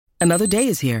Another day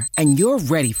is here, and you're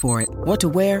ready for it. What to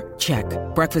wear? Check.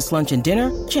 Breakfast, lunch, and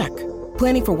dinner? Check.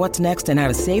 Planning for what's next and how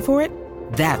to save for it?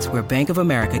 That's where Bank of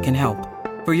America can help.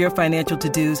 For your financial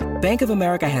to-dos, Bank of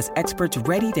America has experts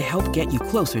ready to help get you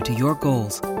closer to your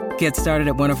goals. Get started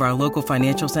at one of our local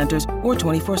financial centers or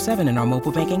 24/7 in our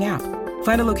mobile banking app.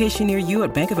 Find a location near you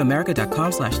at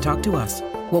bankofamerica.com/talktous.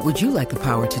 What would you like the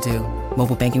power to do?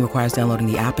 Mobile banking requires downloading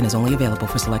the app and is only available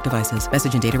for select devices.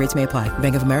 Message and data rates may apply.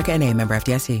 Bank of America N.A., member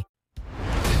FDIC.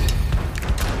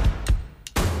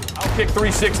 Outkick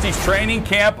 360's training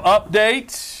camp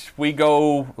update. We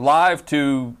go live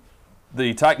to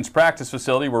the Titans practice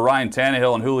facility where Ryan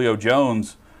Tannehill and Julio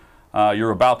Jones,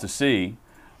 you're about to see,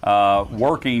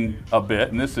 working a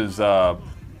bit. And this is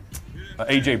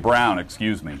A.J. Brown,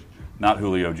 excuse me, not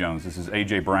Julio Jones. This is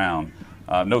A.J. Brown.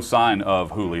 No sign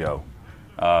of Julio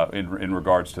in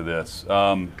regards to this.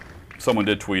 Someone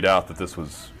did tweet out that this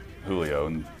was Julio,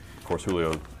 and of course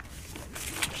Julio.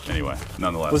 Anyway,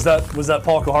 nonetheless. Was that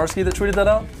Paul Koharski that tweeted that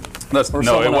out?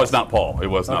 No, it was not Paul. It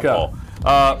was not Paul.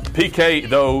 PK,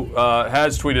 though,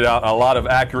 has tweeted out a lot of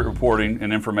accurate reporting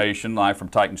and information live from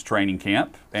Titans training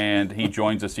camp, and he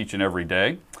joins us each and every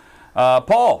day.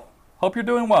 Paul, hope you're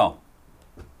doing well.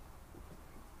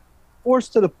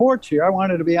 Forced to the porch here. I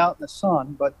wanted to be out in the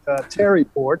sun, but Terry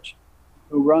Porch,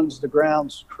 who runs the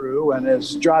grounds crew and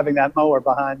is driving that mower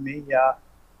behind me,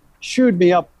 shooed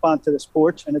me up onto this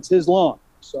porch, and it's his lawn.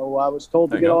 So I was told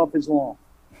to get off his lawn.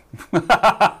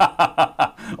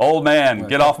 Old man,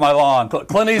 get off my lawn.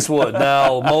 Clint Eastwood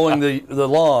now mowing the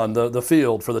lawn, the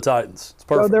field for the Titans. It's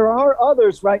perfect. So there are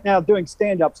others right now doing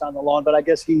stand-ups on the lawn, but I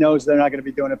guess he knows they're not going to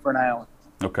be doing it for an hour.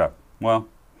 Okay. Well,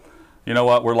 you know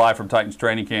what? We're live from Titans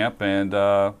training camp, and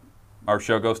our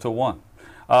show goes till 1.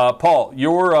 Paul,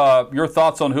 your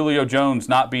thoughts on Julio Jones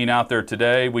not being out there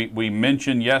today? We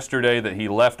mentioned yesterday that he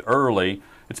left early.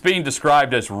 It's being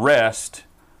described as rest.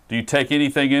 Do you take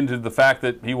anything into the fact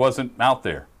that he wasn't out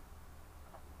there?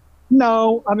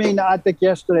 No. I mean, I think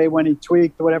yesterday when he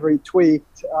tweaked whatever he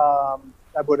tweaked, I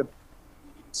would have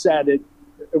said it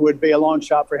would be a long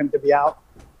shot for him to be out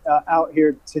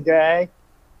here today.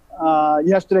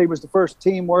 Yesterday was the first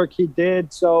teamwork he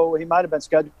did, so he might have been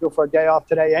scheduled for a day off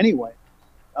today anyway.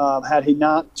 Had he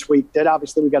not tweaked it,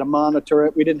 obviously we got to monitor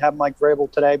it. We didn't have Mike Vrabel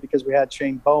today because we had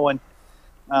Shane Bowen.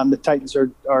 The Titans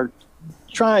are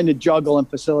trying to juggle and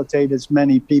facilitate as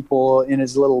many people in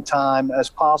as little time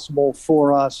as possible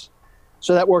for us.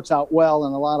 So that works out well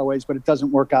in a lot of ways, but it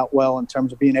doesn't work out well in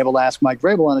terms of being able to ask Mike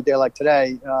Vrabel on a day like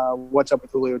today, what's up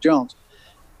with Julio Jones,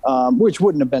 which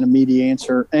wouldn't have been an immediate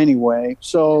answer anyway.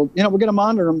 So, we're going to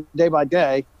monitor him day by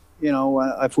day.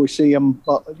 If we see him,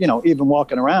 even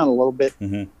walking around a little bit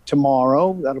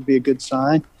tomorrow, that'll be a good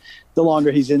sign. The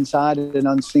longer he's inside and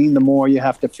unseen, the more you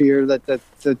have to fear that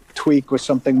the tweak was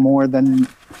something more than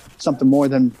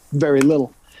very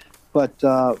little. But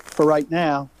for right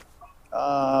now,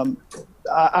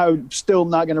 I'm still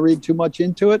not going to read too much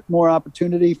into it. More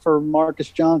opportunity for Marcus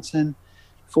Johnson,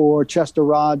 for Chester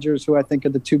Rogers, who I think are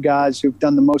the two guys who've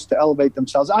done the most to elevate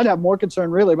themselves. I'd have more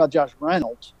concern really about Josh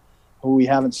Reynolds, who we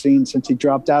haven't seen since he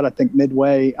dropped out, I think,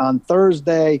 midway on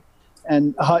Thursday.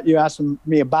 And you asked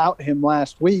me about him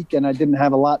last week, and I didn't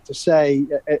have a lot to say.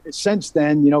 Since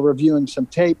then, reviewing some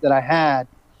tape that I had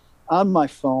on my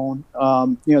phone,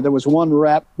 there was one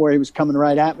rep where he was coming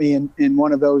right at me in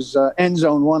one of those end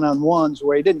zone one-on-ones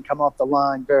where he didn't come off the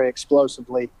line very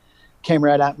explosively, came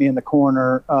right at me in the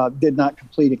corner, did not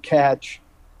complete a catch,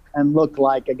 and looked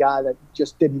like a guy that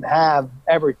just didn't have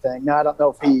everything. Now, I don't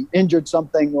know if he injured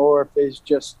something or if he's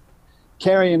just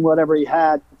carrying whatever he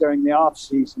had during the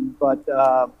offseason. But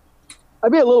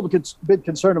I'd be a little bit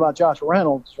concerned about Josh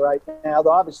Reynolds right now,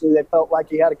 though obviously they felt like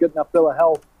he had a good enough bill of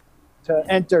health to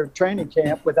enter training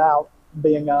camp without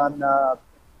being on,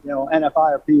 NFI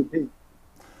or PUP.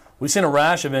 We've seen a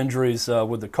rash of injuries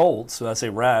with the Colts. So I say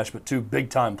rash, but two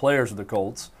big-time players with the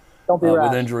Colts. Don't be rash.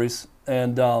 With injuries.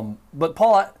 And but,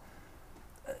 Paul,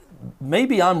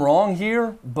 maybe I'm wrong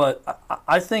here, but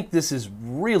I think this is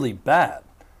really bad.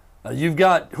 You've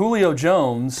got Julio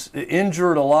Jones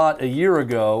injured a lot a year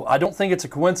ago. I don't think it's a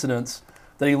coincidence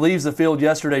that he leaves the field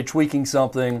yesterday tweaking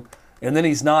something, and then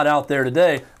he's not out there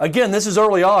today. Again, this is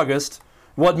early August.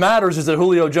 What matters is that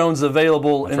Julio Jones is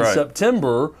available in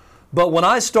September. But when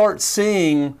I start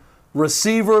seeing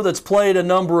receiver that's played a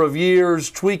number of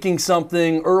years tweaking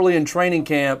something early in training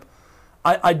camp,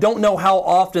 I don't know how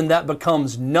often that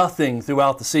becomes nothing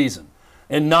throughout the season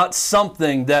and not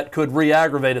something that could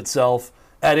re-aggravate itself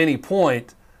at any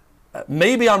point.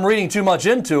 Maybe I'm reading too much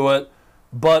into it,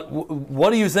 but what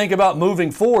do you think about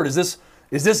moving forward? Is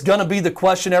this going to be the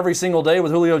question every single day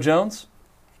with Julio Jones?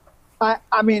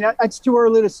 I mean, it's too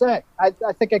early to say. I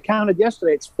think I counted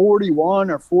yesterday. It's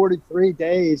 41 or 43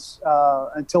 days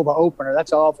until the opener.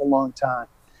 That's an awful long time.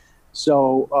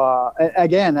 So,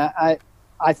 again,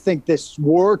 I think this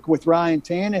work with Ryan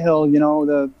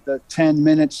Tannehill, the 10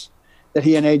 minutes that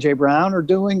he and A.J. Brown are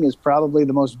doing is probably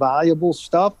the most valuable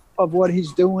stuff of what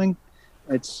he's doing.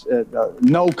 It's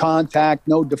no contact,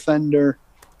 no defender.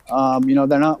 They're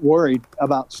not worried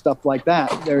about stuff like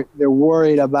that. They're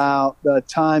worried about the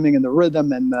timing and the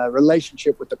rhythm and the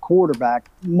relationship with the quarterback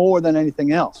more than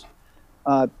anything else.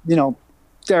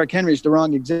 Derrick Henry's the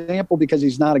wrong example because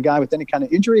he's not a guy with any kind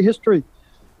of injury history.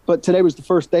 But today was the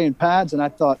first day in pads, and I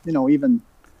thought, even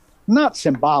not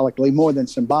symbolically, more than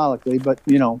symbolically, but,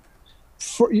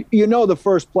 the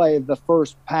first play of the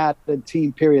first padded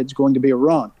team period is going to be a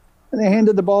run. And they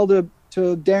handed the ball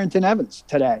to Darrington Evans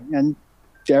today. And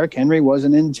Derrick Henry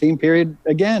wasn't in team period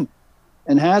again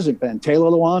and hasn't been. Taylor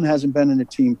Lewan hasn't been in a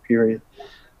team period.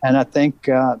 And I think,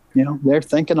 they're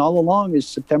thinking all along is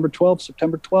September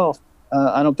 12th.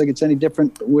 I don't think it's any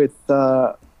different with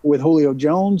Julio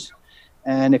Jones.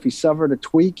 And if he suffered a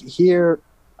tweak here,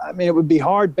 I mean, it would be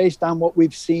hard based on what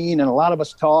we've seen. And a lot of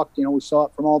us talked, we saw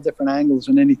it from all different angles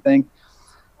and anything.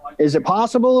 Is it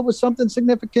possible it was something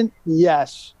significant?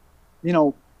 Yes.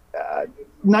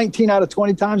 19 out of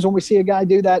 20 times when we see a guy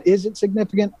do that, is it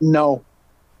significant? No.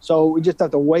 So we just have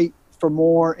to wait for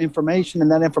more information, and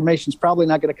that information is probably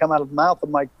not going to come out of the mouth of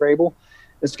Mike Vrabel.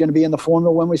 It's going to be in the form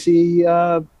of when we see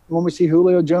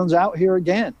Julio Jones out here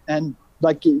again. And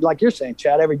like you're saying,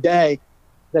 Chad, every day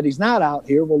that he's not out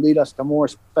here will lead us to more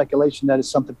speculation that it's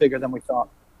something bigger than we thought.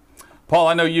 Paul,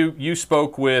 I know you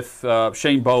spoke with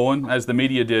Shane Bowen, as the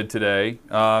media did today.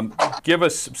 Give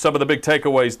us some of the big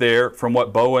takeaways there from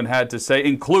what Bowen had to say,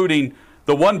 including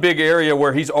the one big area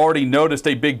where he's already noticed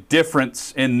a big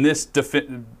difference in this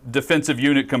defensive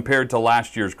unit compared to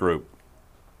last year's group.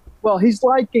 Well, he's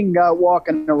liking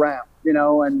walking around,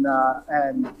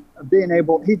 and being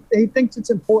able. He thinks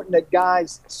it's important that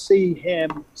guys see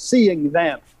him seeing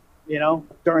them,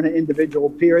 during an individual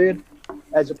period,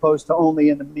 as opposed to only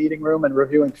in the meeting room and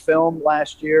reviewing film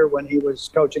last year when he was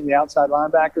coaching the outside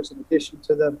linebackers in addition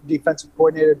to the defensive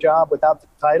coordinator job without the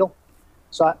title.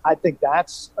 So I think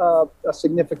that's a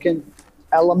significant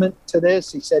element to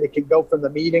this. He said he could go from the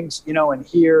meetings, and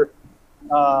hear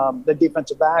the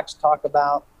defensive backs talk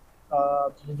about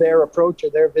their approach or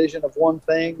their vision of one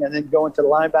thing, and then go into the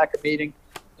linebacker meeting,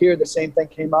 hear the same thing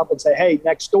came up and say, hey,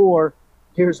 next door,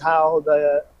 here's how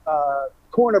the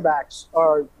cornerbacks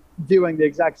are doing the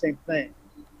exact same thing.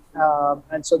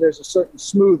 And so there's a certain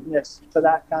smoothness to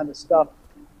that kind of stuff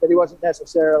that he wasn't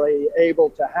necessarily able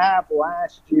to have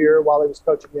last year while he was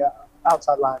coaching the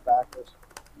outside linebackers.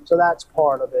 So that's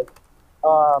part of it.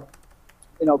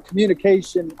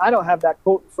 Communication. I don't have that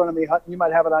quote in front of me, Hutton. You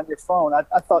might have it on your phone.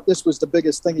 I thought this was the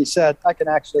biggest thing he said. I can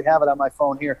actually have it on my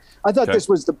phone here. I thought this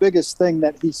was the biggest thing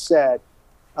that he said.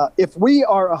 If we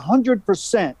are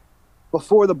 100%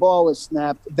 before the ball is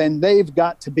snapped, then they've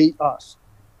got to beat us.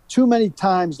 Too many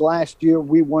times last year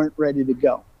we weren't ready to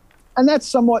go. And that's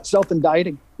somewhat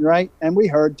self-indicting, right? And we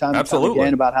heard time and time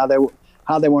again about how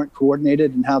they weren't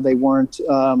coordinated and how they weren't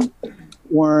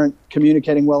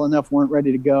communicating well enough, weren't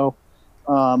ready to go.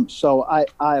 So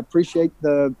I appreciate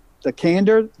the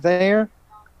candor there,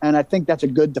 and I think that's a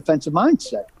good defensive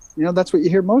mindset. That's what you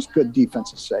hear most good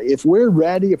defenses say. If we're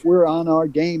ready, if we're on our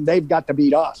game, they've got to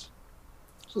beat us.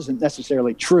 This isn't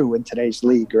necessarily true in today's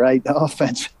league, right? The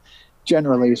offense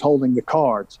generally is holding the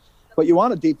cards. But you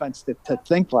want a defense to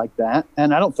think like that,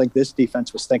 and I don't think this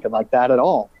defense was thinking like that at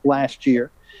all last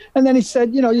year. And then he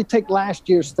said, you take last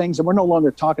year's things, and we're no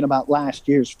longer talking about last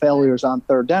year's failures on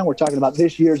third down. We're talking about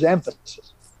this year's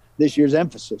emphasis.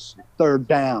 Third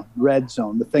down, red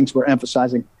zone, the things we're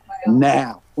emphasizing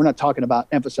now. We're not talking about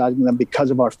emphasizing them because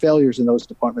of our failures in those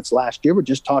departments last year. We're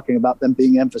just talking about them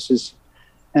being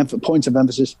points of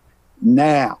emphasis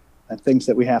now, and things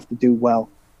that we have to do well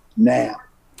now.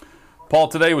 Paul,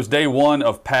 today was day one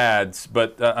of pads,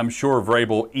 but I'm sure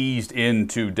Vrabel eased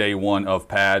into day one of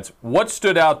pads. What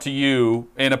stood out to you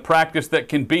in a practice that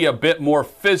can be a bit more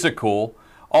physical,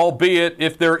 albeit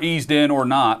if they're eased in or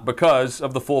not, because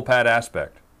of the full pad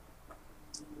aspect?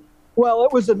 Well,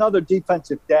 it was another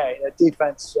defensive day. The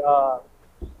defense,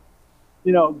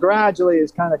 gradually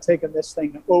is kind of taking this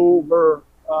thing over.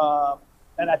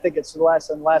 And I think it's less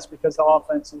and less because the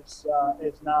offense is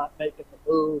not making the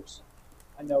moves.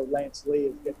 I know Lance Lee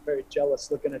is getting very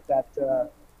jealous looking at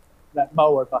that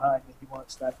mower behind me. He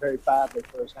wants that very badly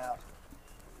for his house.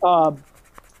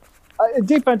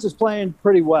 Defense is playing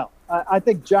pretty well. I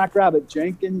think Jackrabbit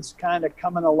Jenkins kind of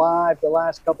coming alive the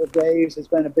last couple of days has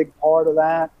been a big part of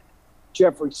that.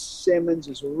 Jeffrey Simmons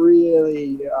is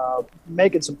really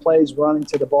making some plays running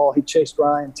to the ball. He chased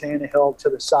Ryan Tannehill to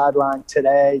the sideline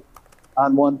today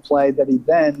on one play that he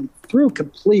then threw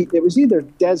complete. It was either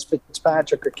Des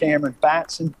Fitzpatrick or Cameron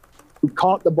Batson who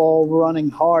caught the ball running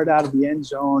hard out of the end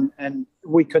zone, and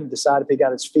we couldn't decide if he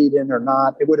got his feet in or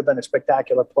not. It would have been a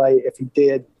spectacular play if he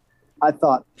did. I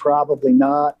thought probably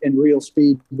not in real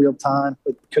speed, real time,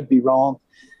 but could be wrong.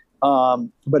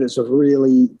 But it's a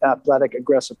really athletic,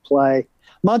 aggressive play.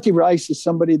 Monty Rice is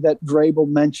somebody that Vrabel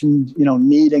mentioned,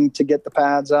 needing to get the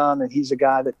pads on, and he's a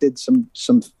guy that did some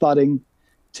thudding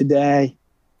today.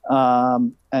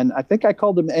 And I think I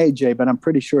called him AJ, but I'm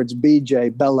pretty sure it's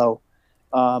BJ Bello.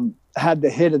 Had the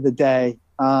hit of the day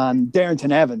on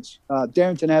Darrington Evans.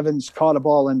 Darrington Evans caught a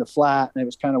ball in the flat, and it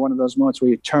was kind of one of those moments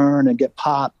where you turn and get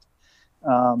popped.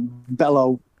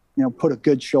 Bello, put a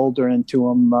good shoulder into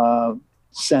him,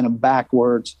 sent him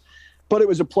backwards. But it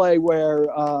was a play where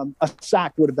a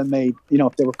sack would have been made,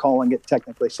 if they were calling it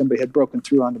technically. Somebody had broken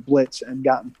through on the blitz and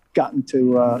gotten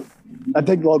to, I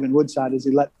think, Logan Woodside as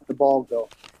he let the ball go.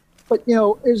 But,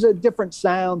 there's a different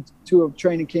sound to a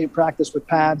training camp practice with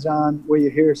pads on where you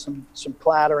hear some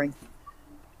clattering.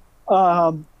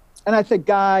 And I think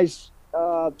guys,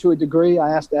 to a degree, I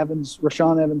asked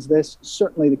Rashaan Evans this,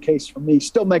 certainly the case for me,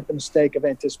 still make the mistake of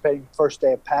anticipating the first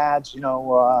day of pads.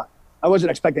 I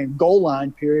wasn't expecting a goal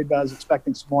line period, but I was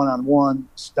expecting some one-on-one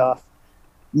stuff.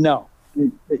 No,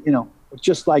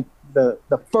 just like the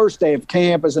first day of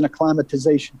camp is an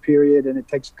acclimatization period, and it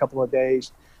takes a couple of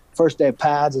days. First day of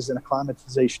pads is an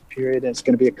acclimatization period, and it's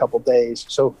going to be a couple of days.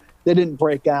 So they didn't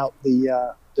break out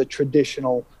the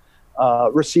traditional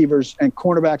receivers and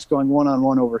cornerbacks going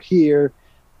one-on-one over here,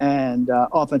 and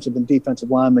offensive and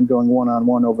defensive linemen going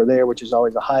one-on-one over there, which is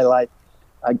always a highlight.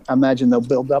 I imagine they'll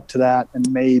build up to that,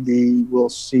 and maybe we'll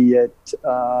see it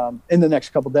in the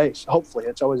next couple of days. Hopefully,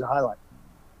 it's always a highlight.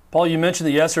 Paul, you mentioned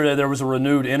that yesterday there was a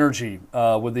renewed energy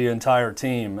with the entire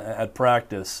team at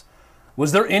practice.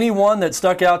 Was there anyone that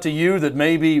stuck out to you that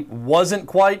maybe wasn't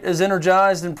quite as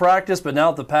energized in practice, but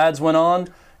now that the pads went on,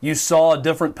 you saw a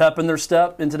different pep in their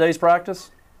step in today's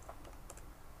practice?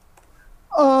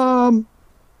 I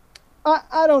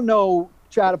don't know,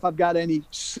 Chad, if I've got any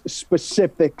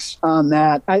specifics on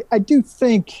that. I do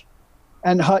think,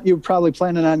 and Hut, you're probably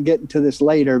planning on getting to this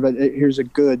later, but here's a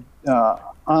good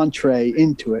entree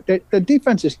into it. The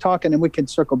defense is talking, and we can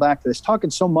circle back to this, talking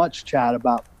so much, Chad,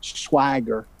 about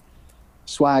swagger.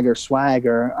 I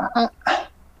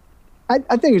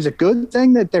think it's a good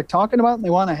thing that they're talking about and they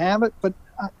want to have it, but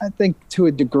I think to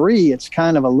a degree it's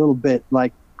kind of a little bit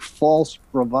like false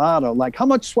bravado. Like, how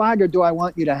much swagger do I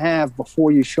want you to have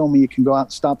before you show me you can go out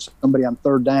and stop somebody on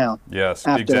third down? Yes,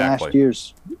 after exactly.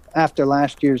 After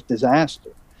last year's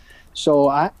disaster. So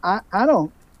I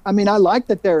like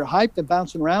that they're hyped and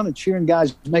bouncing around and cheering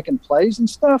guys making plays and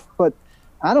stuff, but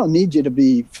I don't need you to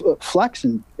be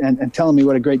flexing and telling me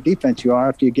what a great defense you are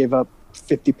after you gave up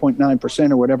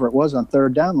 50.9% or whatever it was on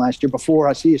third down last year before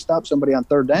I see you stop somebody on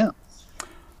third down.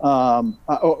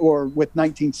 Or with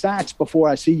 19 sacks before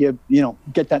I see you,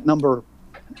 get that number,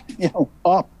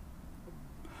 up.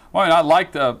 Well, I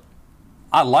like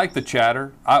the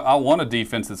chatter. I want a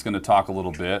defense that's going to talk a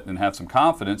little bit and have some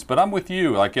confidence, but I'm with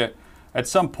you. Like at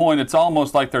some point, it's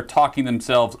almost like they're talking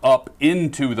themselves up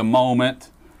into the moment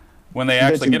when they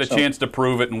actually get a chance to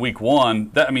prove it in week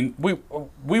one.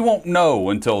 We won't know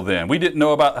until then. We didn't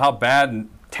know about how bad and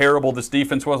terrible this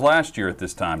defense was last year at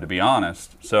this time, to be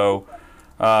honest. So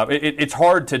it's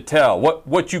hard to tell.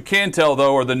 What you can tell,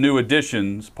 though, are the new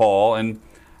additions, Paul, and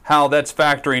how that's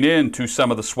factoring into some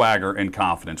of the swagger and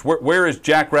confidence. Where is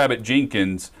Jackrabbit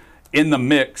Jenkins in the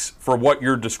mix for what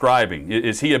you're describing?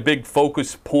 Is he a big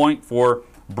focus point for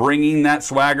bringing that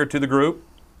swagger to the group?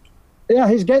 Yeah,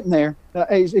 he's getting there.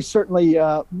 He's certainly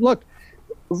look.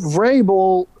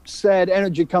 Vrabel said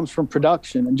energy comes from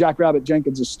production, and Jackrabbit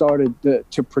Jenkins has started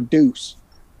to produce.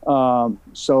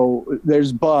 So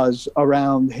there's buzz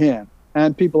around him,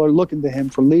 and people are looking to him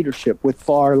for leadership with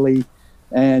Farley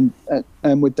and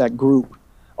with that group.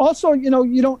 Also, you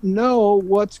don't know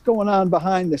what's going on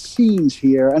behind the scenes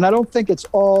here, and I don't think it's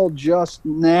all just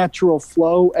natural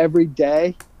flow every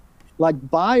day. Like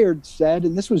Byard said,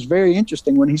 and this was very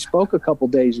interesting when he spoke a couple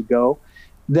days ago,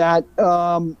 that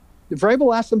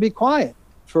Vrabel asked him to be quiet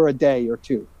for a day or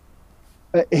two.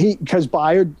 Because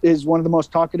Byard is one of the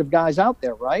most talkative guys out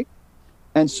there, right?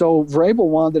 And so Vrabel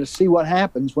wanted to see what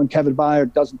happens when Kevin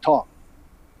Byard doesn't talk.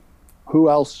 Who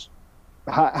else?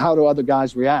 How do other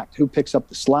guys react? Who picks up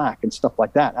the slack and stuff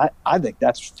like that? I think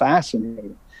that's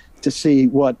fascinating to see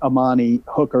what Amani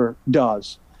Hooker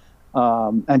does.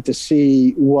 and to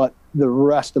see what the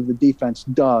rest of the defense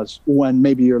does when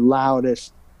maybe your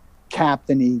loudest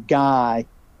captain-y guy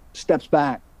steps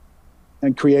back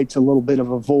and creates a little bit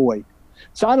of a void.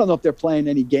 So I don't know if they're playing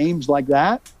any games like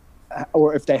that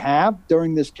or if they have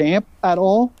during this camp at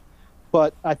all,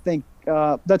 but I think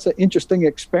that's an interesting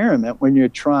experiment when you're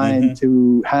trying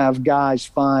to have guys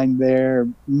find their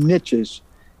niches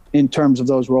in terms of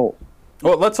those roles.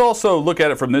 Well, let's also look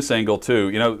at it from this angle too.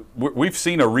 You know, we've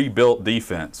seen a rebuilt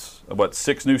defense. What,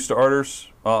 6 new starters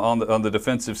on the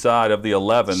defensive side of the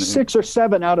 11? 6 or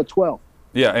 7 out of 12.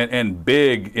 Yeah, and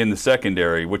big in the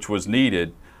secondary, which was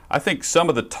needed. I think some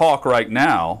of the talk right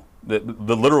now, the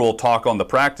literal talk on the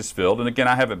practice field, and again,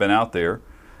 I haven't been out there,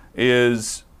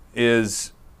 is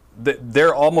that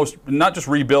they're almost not just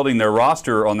rebuilding their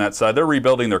roster on that side, they're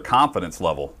rebuilding their confidence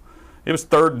level. It was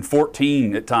 3rd and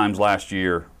 14 at times last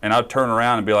year, and I'd turn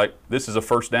around and be like, this is a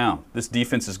first down. This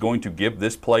defense is going to give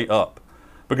this play up,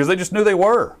 because they just knew they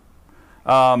were.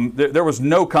 There was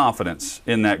no confidence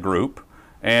in that group,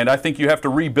 and I think you have to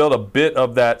rebuild a bit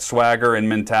of that swagger and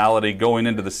mentality going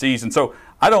into the season. So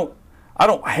I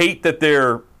don't hate that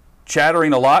they're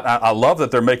chattering a lot. I love that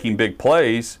they're making big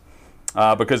plays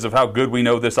because of how good we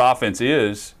know this offense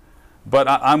is. But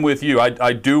I'm with you.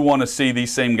 I do want to see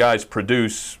these same guys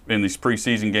produce in these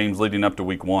preseason games leading up to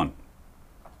week 1.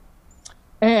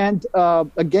 And,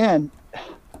 again,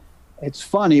 it's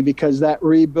funny because that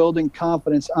rebuilding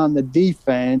confidence on the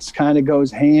defense kind of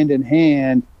goes hand in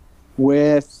hand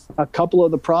with a couple of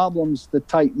the problems the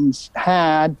Titans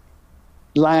had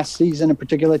last season, in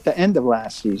particular at the end of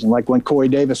last season, like when Corey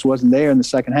Davis wasn't there in the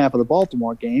second half of the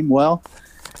Baltimore game. Well,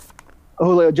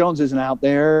 Julio Jones isn't out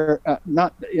there.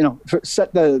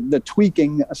 Set the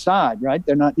tweaking aside, right?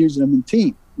 They're not using him in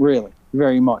team, really,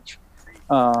 very much.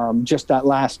 Just that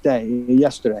last day,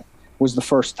 yesterday, was the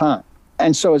first time.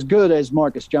 And so as good as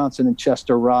Marcus Johnson and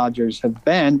Chester Rogers have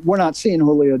been, we're not seeing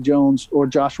Julio Jones or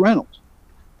Josh Reynolds.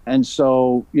 And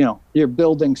so, you're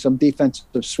building some defensive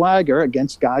swagger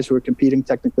against guys who are competing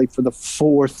technically for the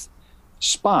 4th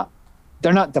spot.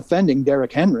 They're not defending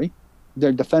Derrick Henry.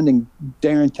 They're defending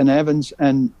Darrington Evans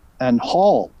and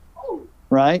Hall,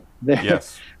 right?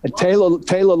 Yes. Taylor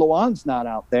Lewan's not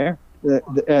out there,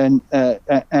 and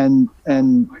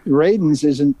Radens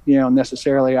isn't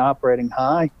necessarily operating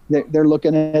high. They're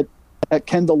looking at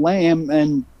Kendall Lamb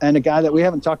and a guy that we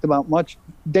haven't talked about much,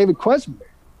 David Quessenberry.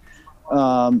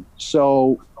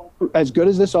 So as good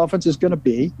as this offense is going to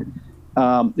be,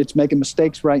 it's making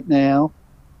mistakes right now.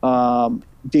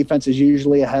 Defense is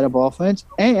usually ahead of offense,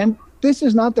 and this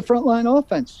is not the frontline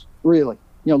offense, really.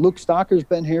 Luke Stocker's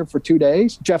been here for 2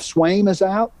 days. Jeff Swaim is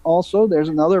out also. There's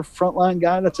another frontline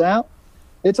guy that's out.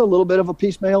 It's a little bit of a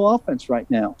piecemeal offense right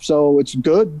now. So it's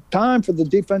good time for the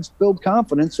defense to build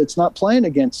confidence. It's not playing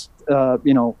against,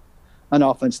 an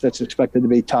offense that's expected to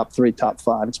be top 3, top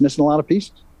 5. It's missing a lot of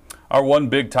pieces. Our one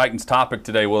big Titans topic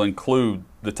today will include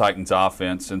the Titans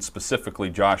offense and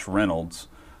specifically Josh Reynolds.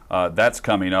 That's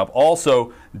coming up.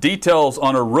 Also, details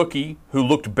on a rookie who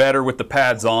looked better with the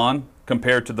pads on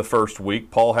compared to the first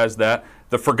week. Paul has that.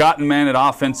 The forgotten man at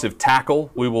offensive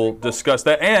tackle. We will discuss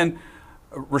that. And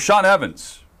Rashaan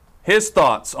Evans, his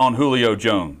thoughts on Julio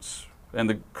Jones and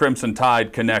the Crimson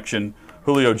Tide connection.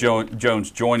 Julio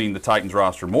Jones joining the Titans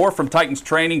roster. More from Titans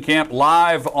training camp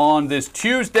live on this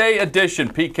Tuesday edition.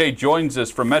 PK joins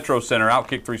us from Metro Center.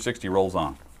 Outkick 360 rolls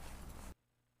on.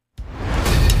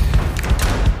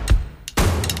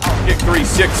 Outkick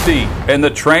 360 and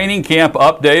the training camp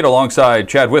update alongside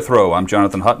Chad Withrow. I'm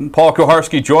Jonathan Hutton. Paul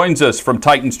Kuharsky joins us from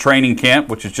Titans training camp,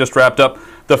 which has just wrapped up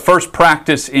the first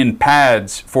practice in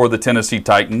pads for the Tennessee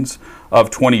Titans of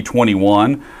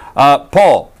 2021.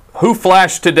 Paul, who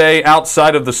flashed today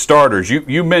outside of the starters?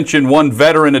 You mentioned one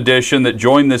veteran addition that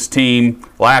joined this team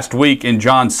last week in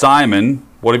John Simon.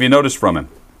 What have you noticed from him?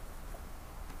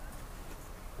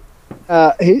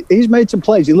 He's made some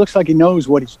plays. He looks like he knows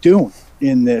what he's doing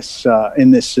in this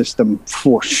system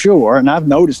for sure. And I've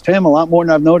noticed him a lot more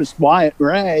than I've noticed Wyatt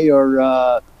Ray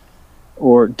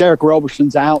or Derek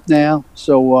Roberson's out now.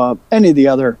 So any of the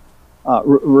other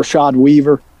Rashad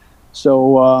Weaver.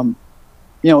 So.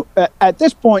 At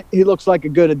this point, he looks like a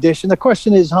good addition. The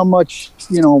question is, how much,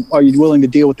 are you willing to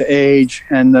deal with the age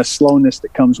and the slowness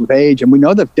that comes with age? And we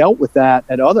know they've dealt with that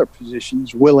at other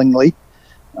positions willingly.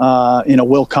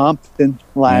 Will Compton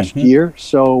last year.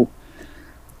 So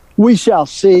we shall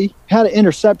see. Had an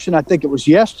interception, I think it was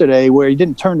yesterday, where he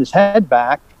didn't turn his head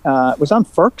back. It was on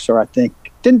Ferkser, I think.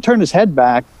 Didn't turn his head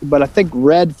back, but I think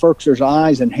read Ferkser's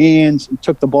eyes and hands and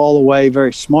took the ball away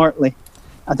very smartly.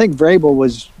 I think Vrabel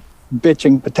was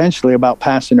bitching potentially about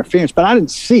pass interference, but I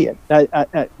didn't see it.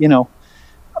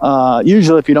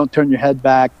 Usually if you don't turn your head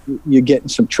back, you get in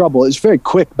some trouble. It's very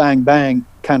quick, bang, bang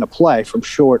kind of play from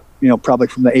short, probably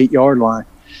from the 8-yard line.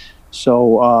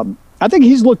 So I think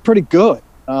he's looked pretty good.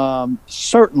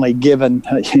 Certainly given,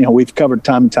 we've covered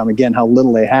time and time again how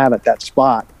little they have at that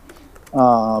spot.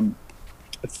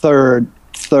 Third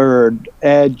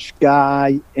edge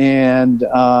guy, and,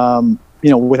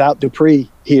 without Dupree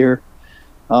here,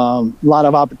 a lot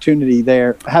of opportunity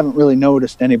there. I haven't really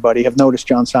noticed anybody. I've noticed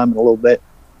John Simon a little bit.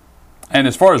 And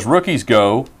as far as rookies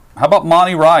go, how about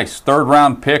Monty Rice,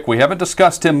 3rd-round pick? We haven't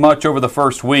discussed him much over the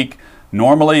first week.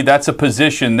 Normally, that's a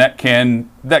position that can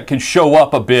show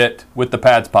up a bit with the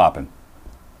pads popping.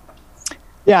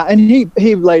 Yeah, and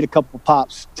he laid a couple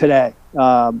pops today.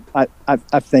 I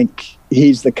think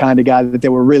he's the kind of guy that they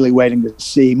were really waiting to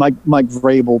see. Mike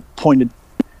Vrabel pointed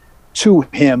to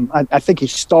him. I think he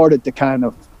started to kind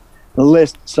of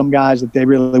list some guys that they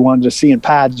really wanted to see in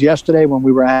pads yesterday when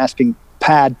we were asking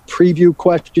pad preview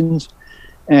questions.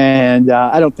 And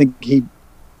I don't think he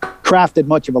crafted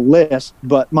much of a list,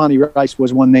 but Monty Rice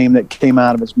was one name that came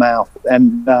out of his mouth.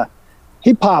 And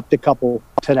he popped a couple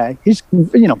today. He's,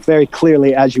 very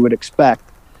clearly, as you would expect,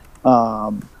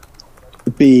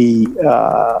 be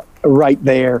right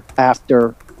there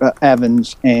after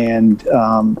Evans and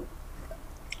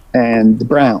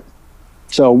Brown.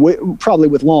 So probably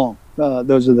with Long.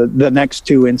 Those are the next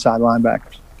 2 inside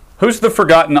linebackers. Who's the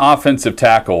forgotten offensive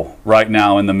tackle right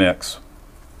now in the mix?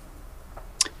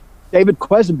 David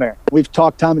Quesenberry. We've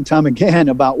talked time and time again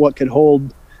about what could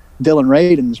hold Dylan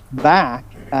Radins back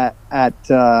at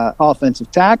offensive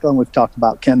tackle, and we've talked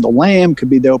about Kendall Lamb could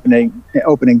be the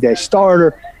opening day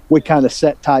starter. We kind of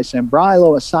set Ty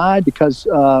Sambrailo aside because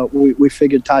we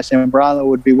figured Ty Sambrailo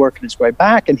would be working his way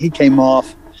back, and he came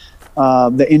off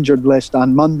the injured list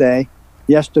on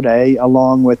yesterday,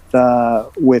 along with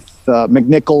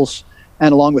McNichols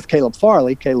and along with Caleb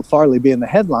Farley. Caleb Farley being the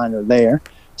headliner there.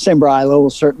 Sambrailo will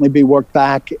certainly be worked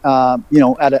back,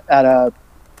 at a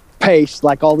pace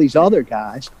like all these other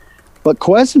guys. But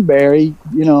Quesenberry,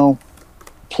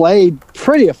 played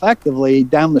pretty effectively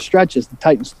down the stretch as the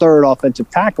Titans' 3rd offensive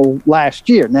tackle last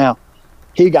year. Now,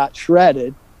 he got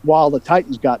shredded while the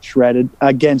Titans got shredded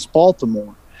against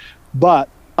Baltimore. But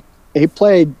he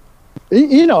played,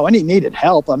 and he needed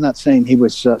help. I'm not saying he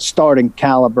was starting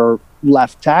caliber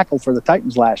left tackle for the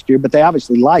Titans last year, but they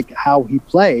obviously like how he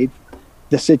played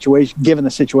given the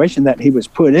situation that he was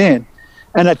put in.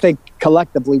 And I think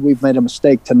collectively we've made a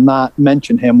mistake to not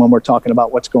mention him when we're talking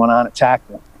about what's going on at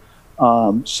tackle.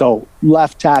 So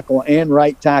left tackle and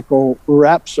right tackle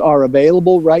reps are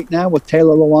available right now with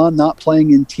Taylor Lewan not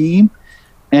playing in team.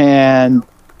 And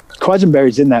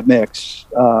Quesenberry's in that mix.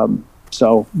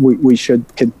 So we should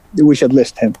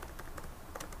list him.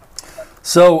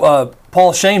 So,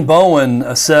 Paul, Shane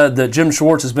Bowen said that Jim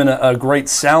Schwartz has been a great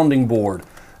sounding board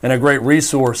and a great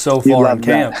resource so far in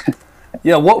camp.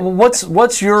 Yeah,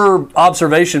 what's your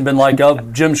observation been like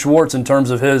of Jim Schwartz in terms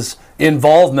of his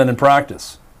involvement in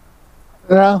practice?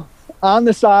 On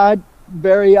the side,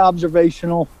 very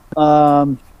observational,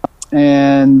 it's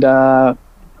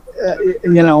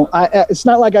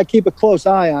not like I keep a close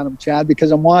eye on him, Chad,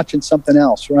 because I'm watching something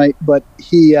else, right? But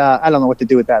he, I don't know what to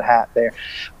do with that hat there,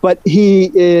 but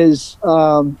he is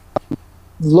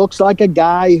looks like a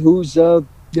guy who's a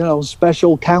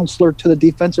special counselor to the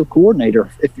defensive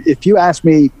coordinator. If you ask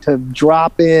me to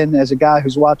drop in as a guy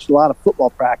who's watched a lot of football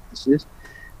practices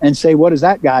and say, what does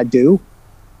that guy do?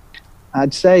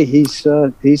 I'd say he's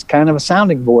kind of a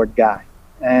sounding board guy.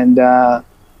 And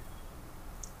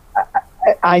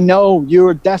I know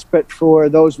you're desperate for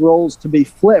those roles to be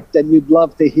flipped, and you'd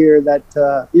love to hear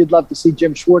that. You'd love to see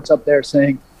Jim Schwartz up there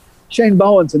saying, Shane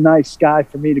Bowen's a nice guy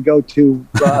for me to go to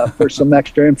for some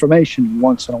extra information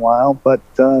once in a while, but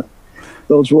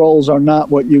those roles are not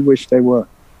what you wish they were.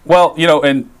 Well,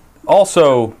 and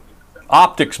also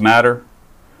optics matter.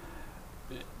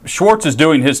 Schwartz is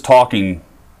doing his talking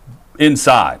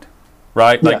inside,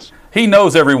 right? Like, yes. He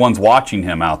knows everyone's watching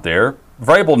him out there.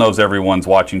 Vrabel knows everyone's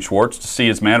watching Schwartz to see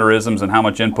his mannerisms and how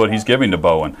much input he's giving to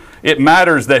Bowen. It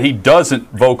matters that he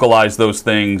doesn't vocalize those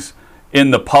things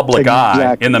in the public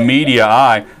eye, in the media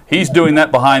eye. He's doing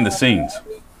that behind the scenes.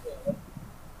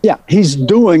 Yeah, he's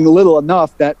doing little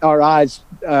enough that our eyes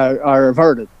are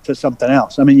averted to something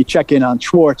else. I mean, you check in on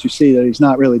Schwartz, you see that he's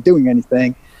not really doing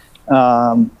anything,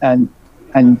 and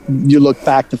you look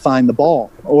back to find the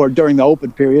ball. Or during the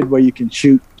open period where you can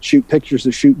shoot pictures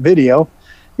or shoot video,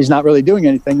 he's not really doing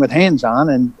anything with hands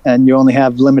on, and you only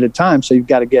have limited time, so you've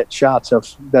got to get shots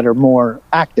that are more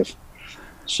active.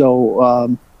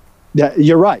 So, yeah,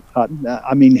 you're right.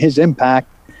 I mean, his impact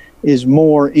is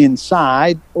more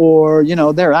inside, or,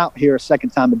 they're out here a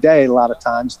second time a day a lot of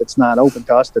times. That's not open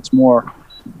to us. That's more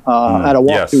at a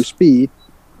walk-through speed.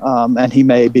 And he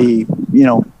may be,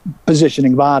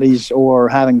 positioning bodies or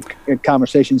having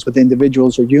conversations with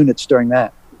individuals or units during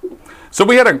that. So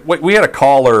we had a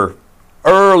caller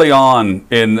early on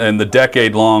in the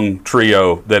decade-long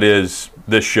trio that is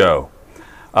this show.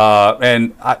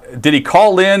 Did he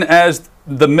call in as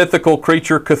the mythical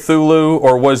creature Cthulhu,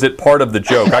 or was it part of the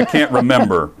joke? I can't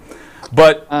remember.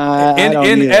 But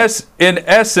in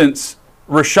essence,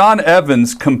 Rashaan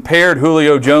Evans compared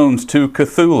Julio Jones to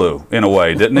Cthulhu in a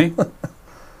way, didn't he?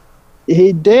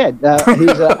 He did.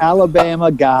 He's an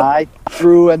Alabama guy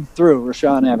through and through,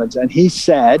 Rashaan Evans. And he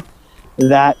said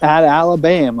that at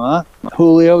Alabama,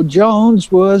 Julio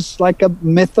Jones was like a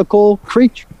mythical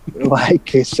creature.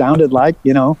 Like, it sounded like,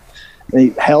 they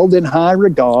held in high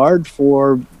regard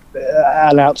for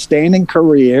an outstanding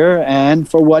career and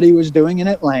for what he was doing in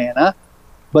Atlanta.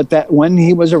 But that when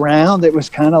he was around, it was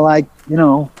kind of like,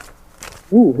 ooh,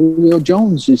 Julio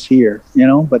Jones is here,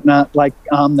 but not like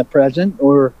omnipresent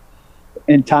or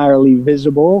entirely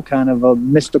visible, kind of a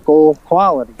mystical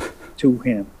quality to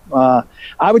him.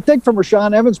 I would think from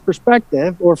Rashaan Evans'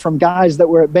 perspective, or from guys that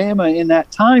were at Bama in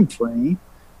that time frame,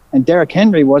 and Derrick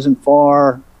Henry wasn't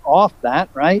far off that,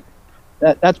 right?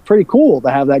 That's pretty cool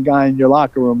to have that guy in your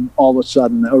locker room all of a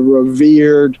sudden, a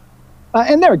revered.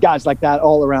 And there are guys like that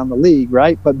all around the league,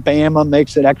 right? But Bama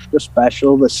makes it extra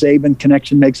special. The Saban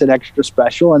connection makes it extra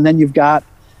special. And then you've got,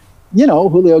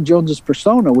 Julio Jones's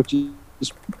persona, which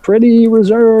is pretty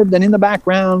reserved and in the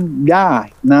background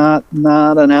guy, not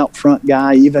an out front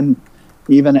guy, even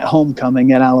at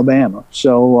homecoming at Alabama.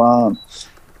 So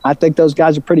I think those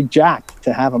guys are pretty jacked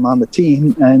to have him on the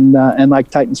team, and like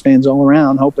Titans fans all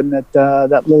around, hoping that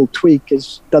that little tweak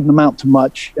doesn't amount to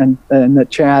much, and that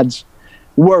Chad's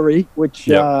worry, which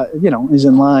is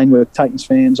in line with Titans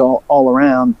fans all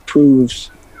around, proves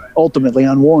ultimately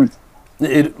unwarranted.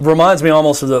 It reminds me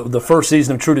almost of the first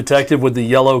season of True Detective with the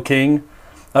Yellow King.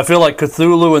 I feel like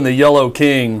Cthulhu and the Yellow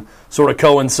King sort of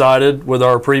coincided with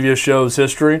our previous show's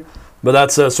history, but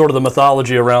that's sort of the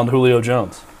mythology around Julio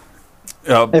Jones.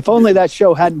 If only that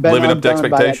show hadn't been undone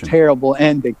by that terrible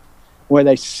ending where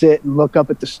they sit and look up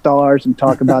at the stars and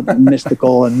talk about the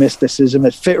mystical and mysticism.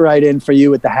 It fit right in for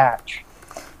you at the Hatch.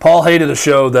 Paul hated a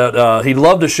show that he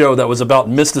loved a show that was about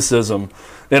mysticism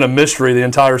and a mystery the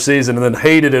entire season, and then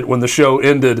hated it when the show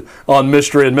ended on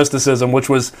mystery and mysticism, which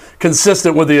was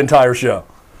consistent with the entire show.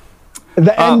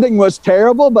 The ending was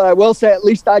terrible, but I will say at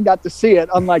least I got to see it,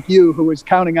 unlike you, who was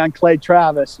counting on Clay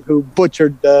Travis, who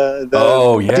butchered the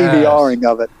DVRing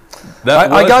of it.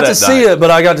 I got to see it, but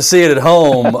I got to see it at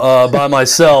home by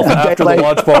myself after the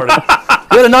watch party.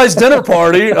 We had a nice dinner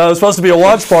party. It was supposed to be a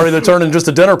watch party that turned into just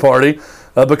a dinner party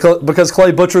because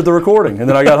Clay butchered the recording, and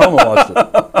then I got home and watched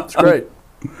it. It's great.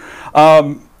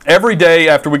 Every day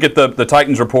after we get the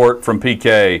Titans report from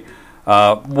PK,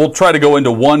 we'll try to go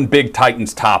into one big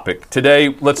Titans topic. Today,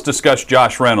 let's discuss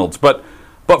Josh Reynolds. But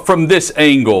from this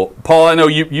angle, Paul, I know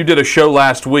you did a show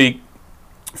last week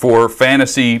for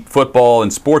fantasy football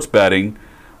and sports betting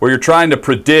where you're trying to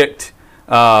predict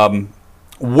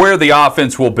where the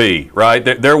offense will be, right?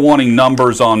 They're wanting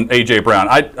numbers on A.J. Brown.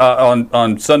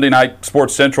 On Sunday Night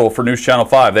Sports Central for News Channel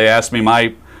 5, they asked me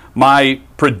my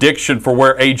prediction for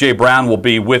where A.J. Brown will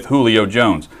be with Julio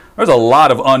Jones. There's a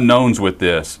lot of unknowns with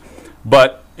this.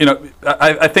 But,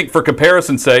 I think for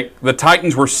comparison's sake, the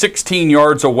Titans were 16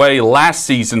 yards away last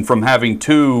season from having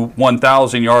two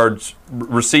 1,000 yards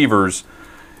receivers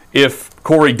if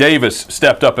Corey Davis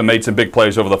stepped up and made some big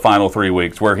plays over the final 3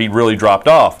 weeks where he really dropped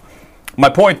off. My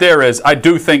point there is I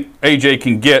do think A.J.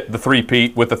 can get the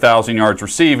three-peat with 1,000 yards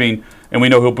receiving, and we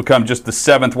know he'll become just the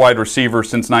seventh wide receiver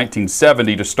since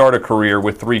 1970 to start a career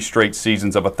with 3 straight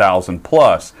seasons of 1,000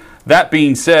 plus. That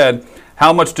being said,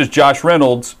 how much does Josh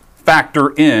Reynolds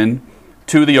factor in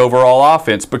to the overall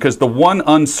offense? Because the one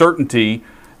uncertainty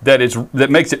that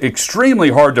makes it extremely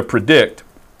hard to predict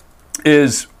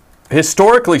is,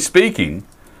 historically speaking,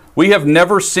 we have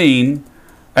never seen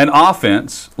an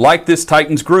offense like this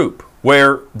Titans group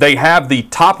where they have the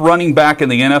top running back in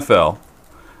the NFL,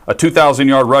 a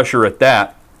 2,000-yard rusher at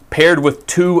that, paired with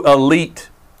 2 elite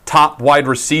top wide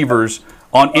receivers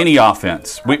on any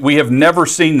offense. We have never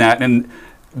seen that, and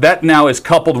that now is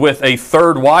coupled with a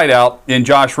third wideout in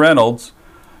Josh Reynolds,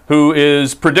 who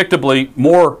is predictably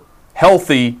more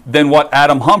healthy than what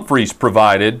Adam Humphries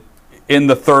provided in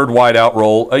the third wideout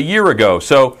role a year ago.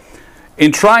 So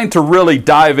in trying to really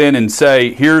dive in and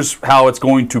say, here's how it's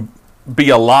going to be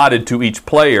allotted to each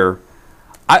player,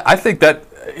 I think that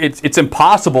it's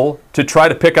impossible to try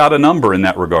to pick out a number in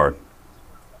that regard.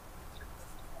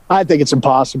 I think it's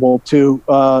impossible to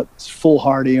it's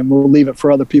foolhardy, and we'll leave it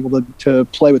for other people to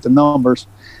play with the numbers.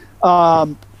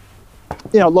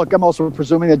 Look, I'm also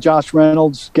presuming that Josh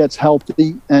Reynolds gets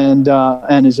healthy and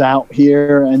is out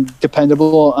here and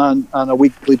dependable on a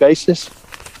weekly basis.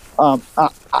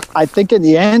 I think in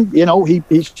the end,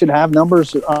 he should have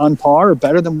numbers on par or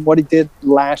better than what he did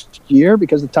last year,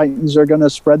 because the Titans are going to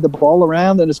spread the ball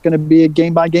around and it's going to be a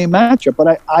game-by-game matchup.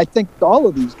 But I think all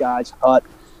of these guys, Hutt,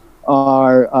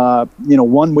 are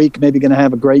 1 week maybe going to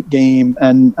have a great game,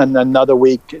 and another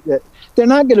week they're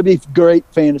not going to be great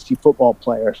fantasy football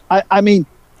players. I mean,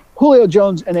 Julio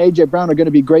Jones and A.J. Brown are going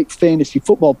to be great fantasy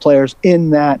football players in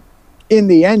that in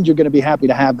the end you're going to be happy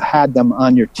to have had them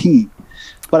on your team.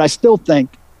 But I still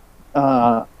think,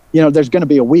 there's going to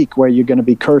be a week where you're going to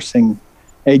be cursing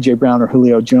A.J. Brown or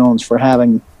Julio Jones for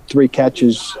having 3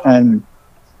 catches and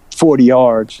 40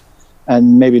 yards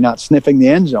and maybe not sniffing the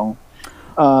end zone.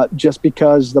 Just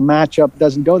because the matchup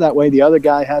doesn't go that way. The other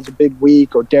guy has a big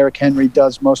week, or Derrick Henry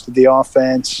does most of the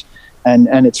offense,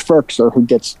 and it's Ferkser who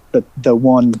gets the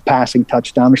one passing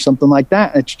touchdown or something like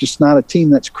that. It's just not a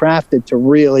team that's crafted to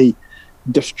really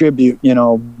distribute,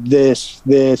 this,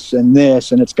 and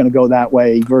this, and it's going to go that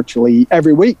way virtually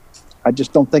every week. I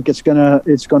just don't think it's gonna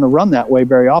run that way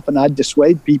very often. I'd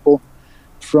dissuade people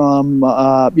from,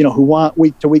 who want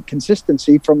week-to-week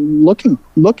consistency from looking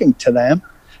to them.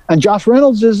 And Josh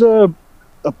Reynolds is a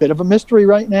bit of a mystery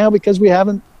right now because we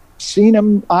haven't seen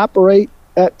him operate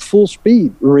at full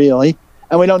speed, really.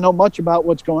 And we don't know much about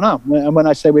what's going on. And when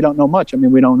I say we don't know much, I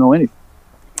mean we don't know anything.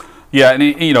 Yeah, and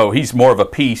he's more of a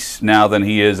piece now than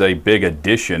he is a big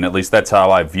addition. At least that's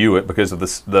how I view it because of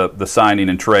the signing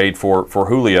and trade for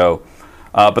Julio.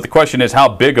 But the question is, how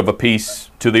big of a piece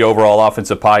to the overall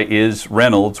offensive pie is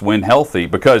Reynolds when healthy?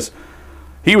 Because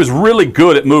he was really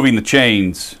good at moving the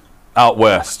chains out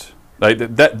west.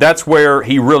 That's where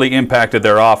he really impacted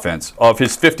their offense. Of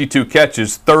his 52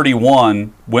 catches,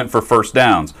 31 went for first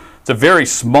downs. It's a very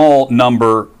small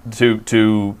number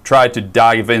to try to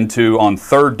dive into on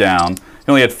third down. He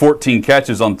only had 14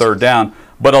 catches on third down,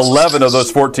 but 11 of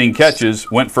those 14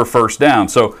 catches went for first down.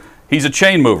 So he's a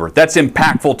chain mover. That's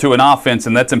impactful to an offense,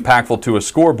 and that's impactful to a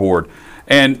scoreboard.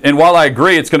 And while I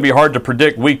agree it's going to be hard to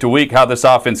predict week to week how this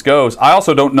offense goes, I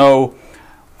also don't know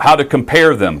how to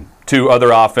compare them to other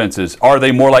offenses. Are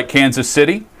they more like Kansas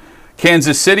City?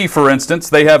 Kansas City, for instance,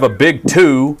 they have a big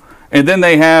 2, and then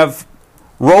they have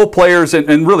role players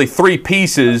and really 3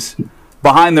 pieces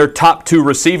behind their top 2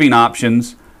 receiving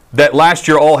options that last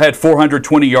year all had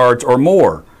 420 yards or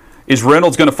more. Is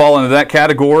Reynolds going to fall into that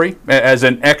category as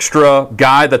an extra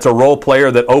guy that's a role player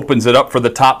that opens it up for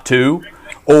the top 2?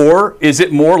 Or is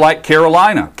it more like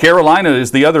Carolina? Carolina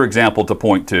is the other example to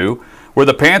point to, where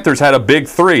the Panthers had a big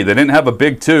 3. They didn't have a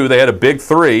big 2. They had a big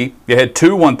 3. They had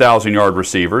 2 1,000-yard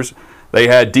receivers. They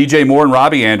had DJ Moore and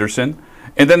Robbie Anderson.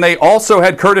 And then they also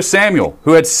had Curtis Samuel,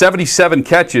 who had 77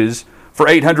 catches for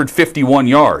 851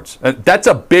 yards. That's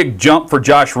a big jump for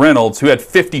Josh Reynolds, who had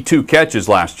 52 catches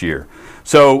last year.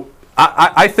 So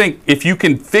I think if you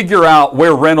can figure out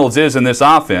where Reynolds is in this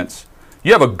offense,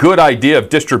 you have a good idea of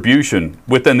distribution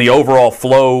within the overall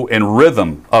flow and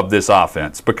rhythm of this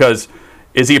offense. Because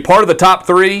is he a part of the top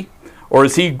 3, or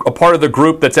is he a part of the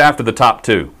group that's after the top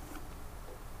 2?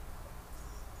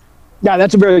 Yeah,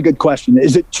 that's a very good question.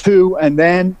 Is it 2 and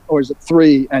then, or is it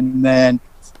 3 and then?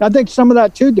 I think some of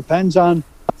that, too, depends on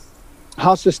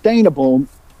how sustainable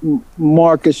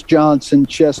Marcus Johnson,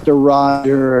 Chester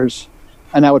Rogers,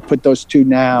 and I would put those 2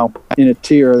 now in a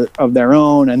tier of their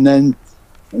own, and then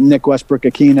Nick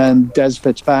Westbrook-Akina and Des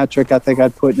Fitzpatrick, I think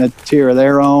I'd put in a tier of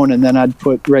their own, and then I'd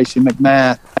put Racey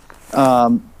McMath.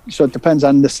 So it depends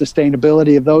on the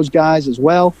sustainability of those guys as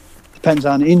well. Depends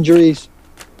on injuries.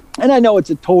 And I know it's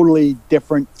a totally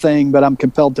different thing, but I'm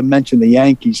compelled to mention the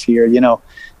Yankees here. You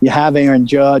have Aaron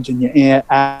Judge and you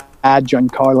add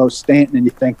Giancarlo Stanton, and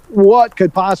you think, what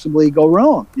could possibly go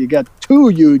wrong? You got 2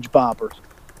 huge boppers,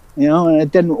 and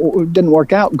it didn't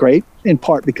work out great, in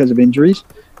part because of injuries.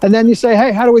 And then you say,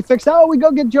 hey, how do we fix that? Oh, we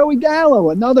go get Joey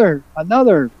Gallo,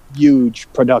 another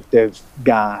huge productive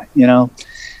guy.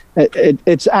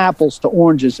 It's apples to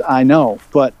oranges, I know,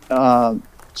 but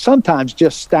sometimes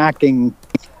just stacking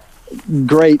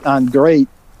great on great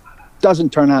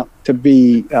doesn't turn out to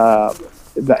be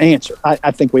the answer.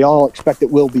 I think we all expect it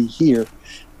will be here,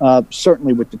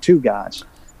 certainly with the 2 guys.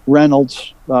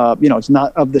 Reynolds, it's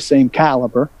not of the same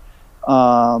caliber,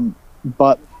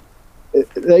 but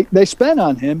they spent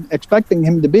on him, expecting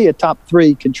him to be a top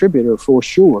 3 contributor for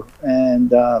sure.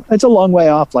 And it's a long way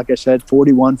off, like I said,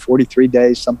 41, 43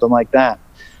 days, something like that.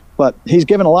 But he's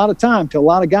given a lot of time to a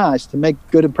lot of guys to make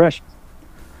good impressions.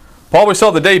 Paul, we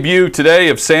saw the debut today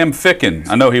of Sam Ficken.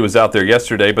 I know he was out there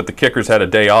yesterday, but the kickers had a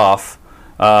day off.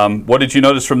 What did you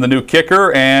notice from the new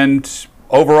kicker and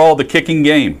overall the kicking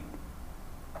game?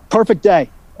 Perfect day.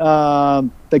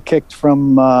 They kicked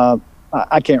from,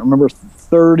 I can't remember,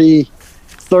 30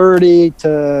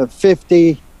 to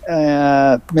 50,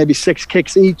 maybe 6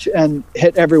 kicks each, and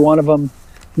hit every one of them.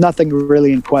 Nothing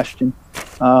really in question.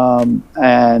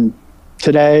 And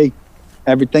today,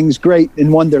 everything's great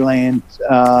in Wonderland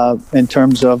in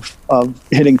terms of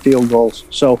hitting field goals.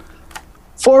 So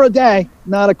for a day,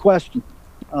 not a question.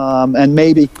 And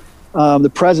maybe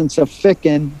the presence of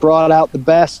Ficken brought out the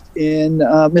best in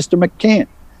Mr. McCann.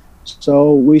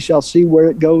 So we shall see where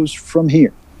it goes from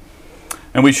here.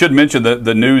 And we should mention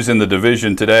the news in the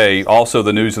division today, also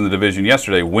the news in the division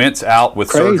yesterday. Wentz out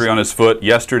with surgery on his foot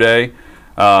yesterday.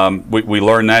 We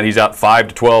learned that he's out 5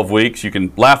 to 12 weeks. You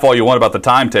can laugh all you want about the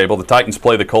timetable. The Titans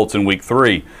play the Colts in week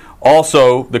 3.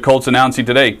 Also, the Colts announcing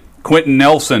today, Quentin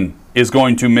Nelson is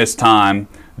going to miss time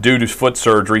due to foot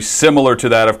surgery, similar to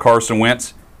that of Carson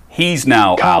Wentz. He's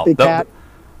now out.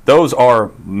 Those are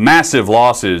massive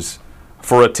losses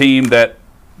for a team that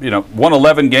won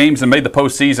 11 games and made the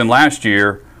postseason last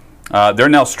year. They're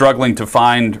now struggling to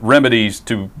find remedies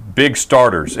to big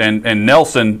starters, and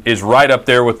Nelson is right up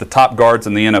there with the top guards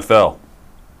in the NFL.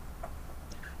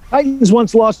 Titans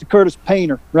once lost to Curtis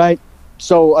Painter, right?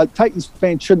 So a Titans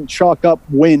fan shouldn't chalk up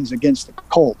wins against the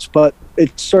Colts, but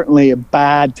it's certainly a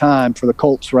bad time for the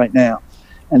Colts right now,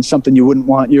 and something you wouldn't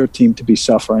want your team to be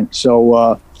suffering.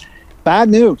 So bad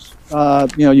news.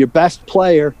 Your best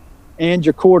player and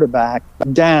your quarterback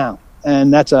down.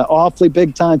 And that's an awfully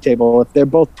big timetable. If they're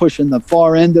both pushing the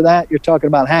far end of that, you're talking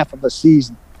about half of a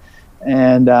season.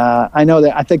 And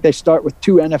I think they start with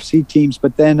 2 NFC teams,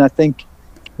 but then I think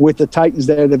with the Titans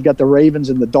there, they've got the Ravens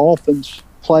and the Dolphins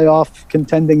playoff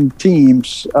contending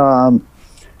teams. It's going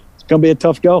to be a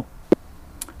tough go.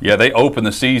 Yeah, they open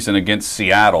the season against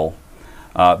Seattle.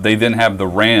 They then have the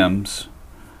Rams.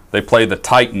 They play the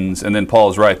Titans, and then Paul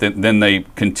is right. Then they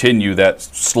continue that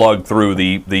slug through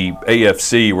the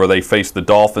AFC where they face the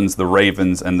Dolphins, the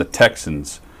Ravens, and the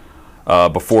Texans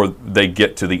before they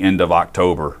get to the end of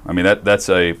October. I mean, that's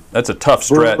a tough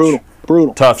stretch.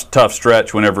 Brutal. Tough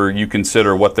stretch whenever you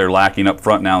consider what they're lacking up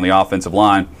front now in the offensive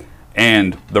line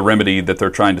and the remedy that they're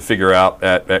trying to figure out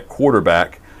at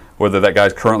quarterback, whether that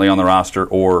guy's currently on the roster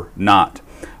or not.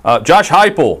 Josh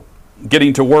Heupel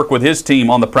getting to work with his team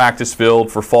on the practice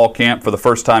field for fall camp for the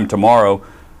first time tomorrow.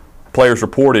 Players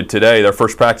reported today their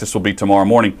first practice will be tomorrow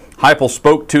morning. Heupel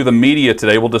spoke to the media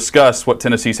today. We'll discuss what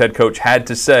Tennessee's head coach had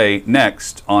to say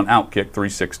next on Outkick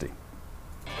 360.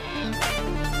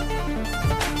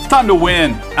 It's time to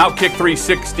win. Outkick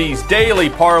 360's daily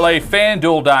parlay,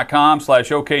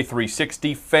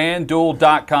 FanDuel.com/OK360,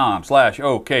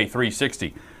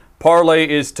 FanDuel.com/OK360. Parlay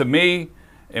is to me,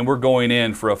 and we're going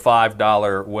in for a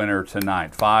 $5 winner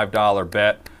tonight. $5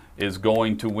 bet is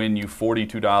going to win you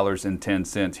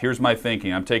 $42.10. Here's my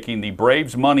thinking. I'm taking the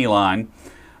Braves money line.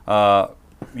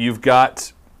 You've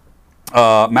got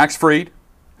Max Fried,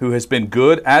 who has been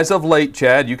good as of late,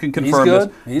 Chad. You can confirm this.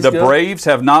 He's good. Braves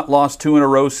have not lost 2 in a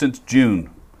row since June.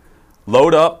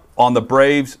 Load up on the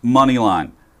Braves money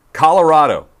line.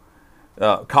 Colorado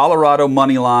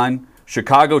money line.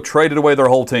 Chicago traded away their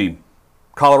whole team.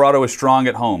 Colorado is strong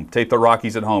at home. Take the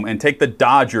Rockies at home. And take the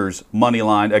Dodgers money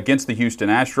line against the Houston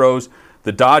Astros.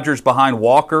 The Dodgers behind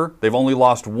Walker. They've only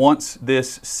lost once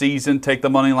this season. Take the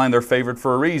money line. They're favored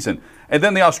for a reason. And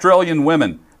then the Australian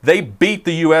women. They beat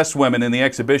the U.S. women in the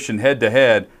exhibition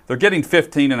head-to-head. They're getting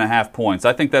 15.5 points.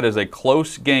 I think that is a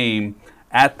close game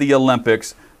at the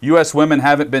Olympics. U.S. women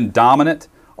haven't been dominant.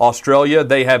 Australia,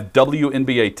 they have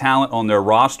WNBA talent on their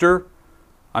roster.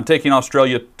 I'm taking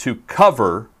Australia to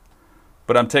cover,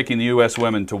 but I'm taking the U.S.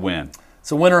 women to win.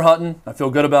 It's a winner, Hutton. I feel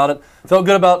good about it. Felt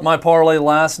good about my parlay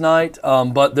last night,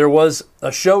 but there was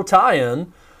a show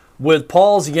tie-in with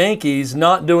Paul's Yankees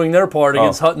not doing their part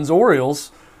against Hutton's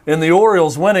Orioles, and the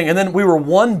Orioles winning. And then we were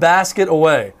 1 basket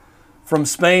away from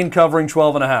Spain covering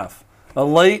 12.5. A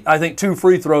late, I think, 2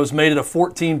 free throws made it a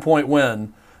 14-point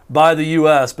win by the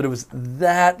U.S., but it was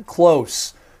that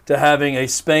close to having a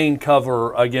Spain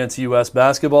cover against U.S.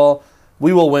 basketball.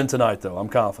 We will win tonight, though. I'm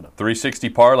confident. 360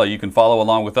 parlay. You can follow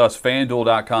along with us.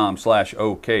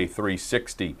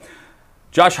 FanDuel.com/OK360.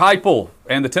 Josh Heupel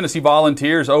and the Tennessee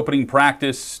Volunteers opening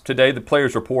practice today. The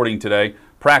players reporting today.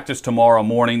 Practice tomorrow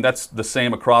morning. That's the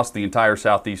same across the entire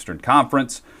Southeastern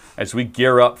Conference as we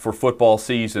gear up for football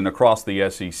season across the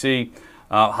SEC.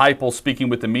 Heupel speaking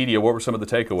with the media. What were some of the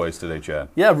takeaways today, Chad?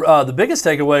 Yeah, the biggest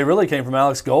takeaway really came from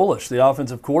Alex Golesh, the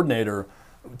offensive coordinator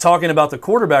talking about the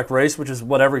quarterback race, which is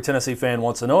what every Tennessee fan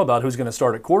wants to know about, who's going to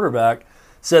start at quarterback,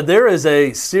 said there is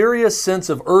a serious sense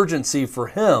of urgency for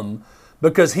him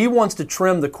because he wants to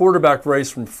trim the quarterback race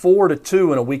from 4 to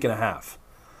 2 in a week and a half.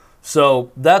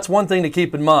 So that's one thing to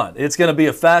keep in mind. It's going to be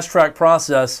a fast-track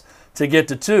process to get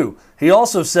to 2. He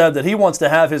also said that he wants to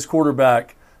have his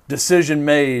quarterback decision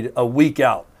made a week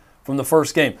out from the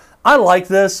first game. I like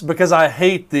this because I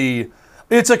hate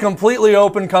it's a completely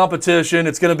open competition.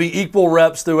 It's going to be equal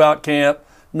reps throughout camp.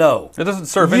 No. It doesn't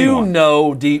serve anyone. You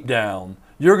know deep down.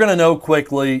 You're going to know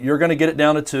quickly. You're going to get it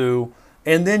down to 2.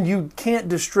 And then you can't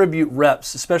distribute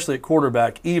reps, especially at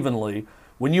quarterback, evenly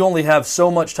when you only have so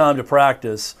much time to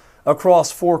practice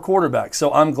across 4 quarterbacks.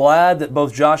 So I'm glad that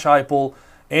both Josh Heupel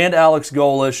and Alex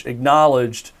Golesh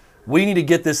acknowledged we need to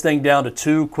get this thing down to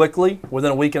 2 quickly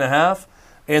within a week and a half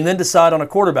and then decide on a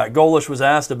quarterback. Golesh was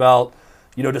asked about,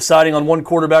 deciding on one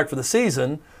quarterback for the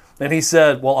season, and he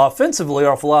said, well, offensively,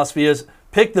 our philosophy is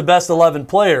pick the best 11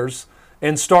 players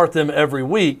and start them every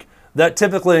week. That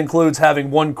typically includes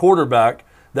having one quarterback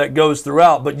that goes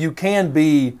throughout, but you can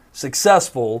be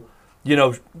successful,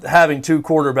 having 2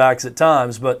 quarterbacks at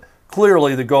times, but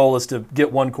clearly the goal is to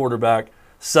get one quarterback,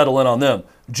 settle in on them.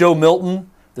 Joe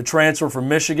Milton, the transfer from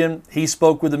Michigan, he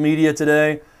spoke with the media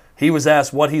today. He was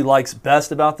asked what he likes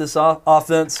best about this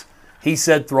offense. He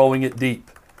said throwing it deep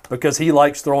because he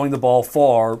likes throwing the ball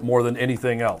far more than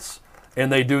anything else.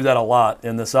 And they do that a lot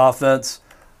in this offense.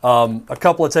 A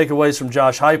couple of takeaways from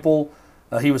Josh Heupel.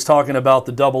 He was talking about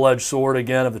the double-edged sword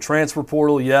again of the transfer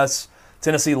portal. Yes,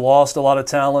 Tennessee lost a lot of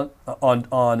talent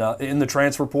in the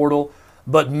transfer portal,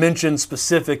 but mentioned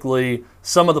specifically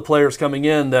some of the players coming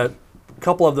in that a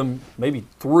couple of them, maybe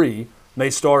 3,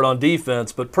 may start on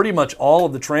defense, but pretty much all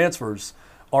of the transfers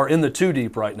are in the 2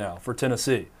 deep right now for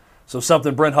Tennessee. So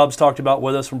something Brent Hubbs talked about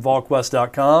with us from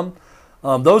VolQuest.com.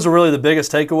 Those are really the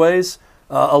biggest takeaways.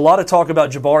 A lot of talk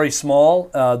about Jabari Small,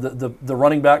 the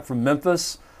running back from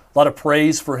Memphis. A lot of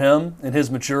praise for him and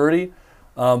his maturity.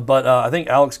 But I think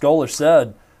Alex Golesh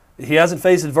said he hasn't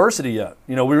faced adversity yet.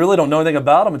 We really don't know anything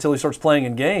about him until he starts playing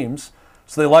in games.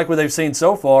 So they like what they've seen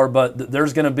so far, but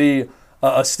there's going to be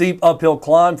a steep uphill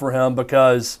climb for him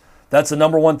because that's the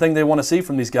number one thing they want to see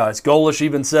from these guys. Golesh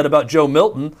even said about Joe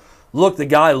Milton, look, the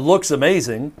guy looks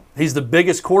amazing. He's the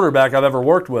biggest quarterback I've ever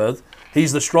worked with.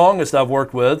 He's the strongest I've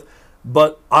worked with.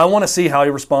 But I want to see how he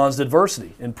responds to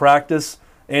adversity in practice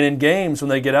and in games when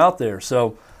they get out there.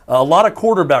 So a lot of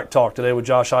quarterback talk today with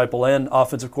Josh Heupel and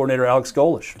offensive coordinator Alex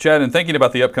Golesh. Chad, in thinking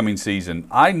about the upcoming season,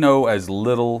 I know as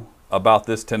little about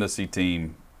this Tennessee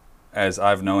team as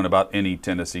I've known about any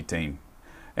Tennessee team.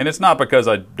 And it's not because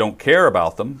I don't care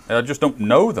about them. I just don't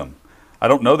know them. I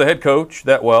don't know the head coach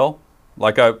that well,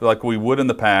 like we would in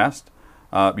the past.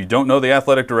 You don't know the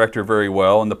athletic director very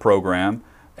well in the program.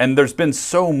 And there's been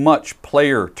so much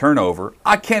player turnover,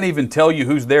 I can't even tell you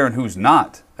who's there and who's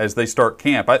not as they start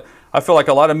camp. I feel like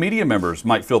a lot of media members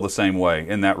might feel the same way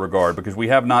in that regard because we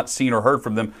have not seen or heard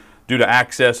from them due to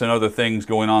access and other things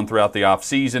going on throughout the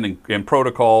offseason and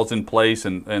protocols in place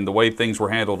and the way things were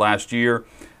handled last year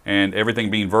and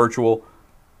everything being virtual.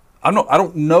 I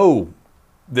don't know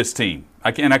this team.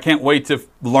 I can't wait to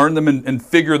learn them and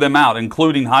figure them out,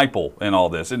 including Heupel and all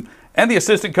this, and the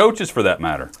assistant coaches for that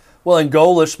matter. Well, and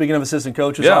Golesh, speaking of assistant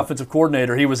coaches, offensive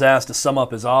coordinator, he was asked to sum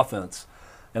up his offense.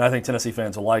 And I think Tennessee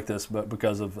fans will like this but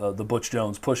because of the Butch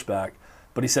Jones pushback.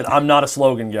 But he said, I'm not a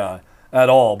slogan guy at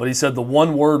all. But he said the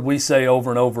one word we say over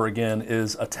and over again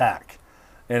is attack.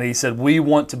 And he said we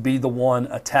want to be the one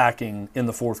attacking in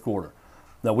the fourth quarter.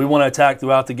 Now, we want to attack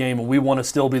throughout the game, and we want to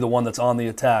still be the one that's on the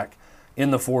attack in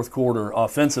the fourth quarter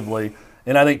offensively.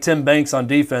 And I think Tim Banks on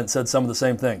defense said some of the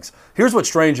same things. Here's what's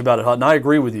strange about it, Hutton. I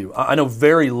agree with you. I know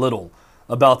very little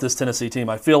about this Tennessee team.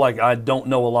 I feel like I don't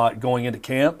know a lot going into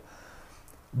camp.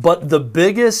 But the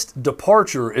biggest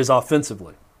departure is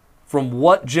offensively. From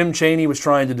what Jim Chaney was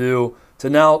trying to do to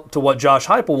now to what Josh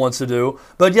Heupel wants to do.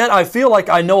 But yet I feel like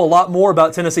I know a lot more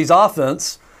about Tennessee's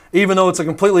offense, even though it's a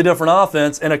completely different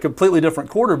offense and a completely different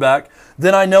quarterback,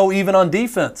 than I know even on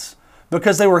defense.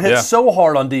 Because they were hit so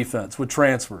hard on defense with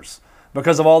transfers.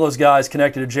 Because of all those guys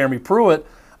connected to Jeremy Pruitt,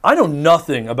 I know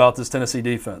nothing about this Tennessee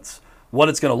defense. What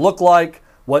it's going to look like,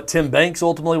 what Tim Banks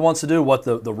ultimately wants to do, what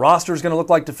the roster is going to look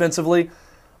like defensively.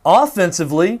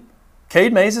 Offensively,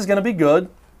 Cade Mays is going to be good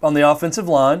on the offensive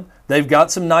line. They've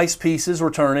got some nice pieces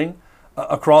returning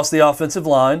across the offensive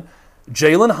line.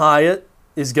 Jalen Hyatt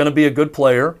is going to be a good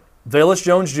player. Velus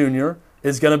Jones Jr.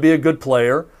 is going to be a good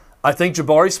player. I think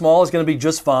Jabari Small is going to be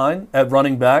just fine at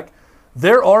running back.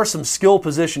 There are some skill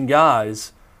position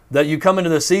guys that you come into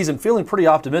this season feeling pretty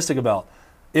optimistic about.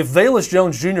 If Velus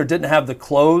Jones Jr. didn't have the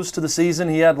close to the season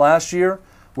he had last year,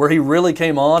 where he really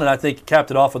came on, and I think he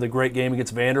capped it off with a great game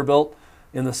against Vanderbilt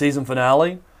in the season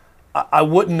finale. I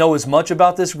wouldn't know as much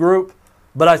about this group,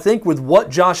 but I think with what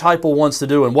Josh Heupel wants to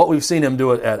do and what we've seen him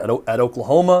do at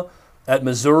Oklahoma, at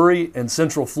Missouri, and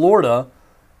Central Florida,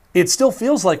 it still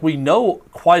feels like we know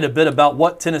quite a bit about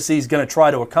what Tennessee's going to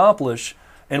try to accomplish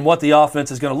and what the offense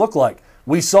is going to look like.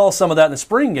 We saw some of that in the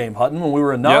spring game, Hutton, when we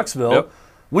were in Knoxville. Yep.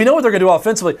 We know what they're going to do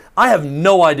offensively. I have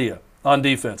no idea on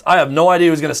defense. I have no idea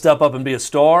who's going to step up and be a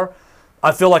star.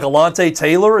 I feel like Alontae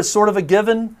Taylor is sort of a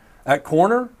given at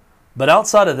corner. But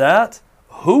outside of that,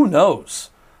 who knows?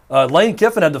 Lane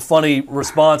Kiffin had the funny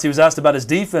response. He was asked about his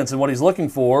defense and what he's looking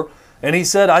for, and he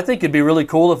said, I think it'd be really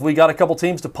cool if we got a couple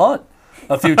teams to punt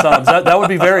a few times. That would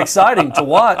be very exciting to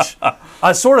watch.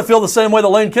 I sort of feel the same way that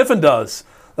Lane Kiffin does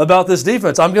about this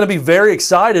defense. I'm going to be very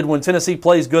excited when Tennessee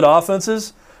plays good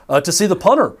offenses to see the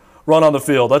punter run on the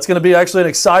field. That's going to be actually an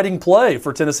exciting play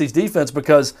for Tennessee's defense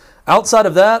because outside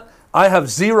of that, I have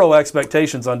zero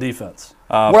expectations on defense.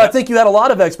 Where I think you had a lot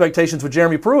of expectations with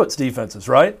Jeremy Pruitt's defenses,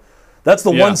 right? That's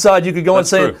the one side you could go and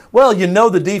say, well, you know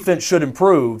the defense should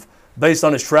improve based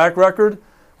on his track record.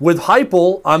 With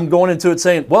Heupel, I'm going into it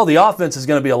saying, well, the offense is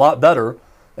going to be a lot better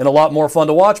and a lot more fun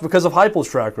to watch because of Heupel's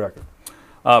track record.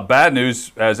 Bad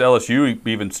news as LSU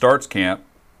even starts camp.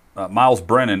 Miles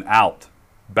Brennan out.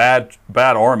 Bad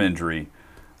arm injury.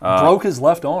 Broke his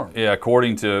left arm. Yeah,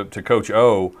 according to Coach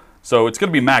O. So it's going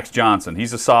to be Max Johnson.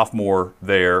 He's a sophomore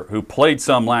there who played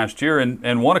some last year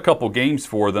and won a couple games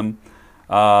for them.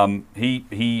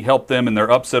 He helped them in their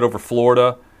upset over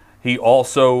Florida. He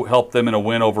also helped them in a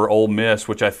win over Ole Miss,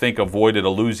 which I think avoided a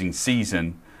losing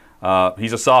season.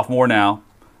 He's a sophomore now.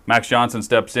 Max Johnson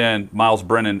steps in. Miles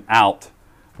Brennan out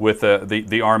with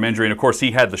the arm injury. And, of course,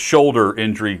 he had the shoulder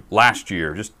injury last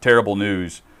year. Just terrible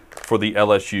news for the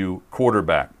LSU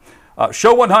quarterback.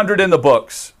 Show 100 in the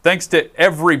books. Thanks to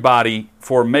everybody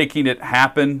for making it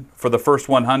happen for the first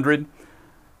 100.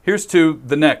 Here's to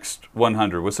the next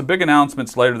 100 with some big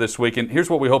announcements later this week. And here's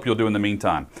what we hope you'll do in the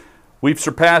meantime. We've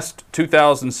surpassed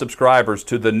 2,000 subscribers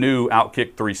to the new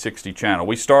Outkick 360 channel.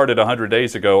 We started 100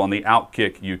 days ago on the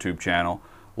Outkick YouTube channel,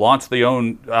 launched the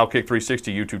own Outkick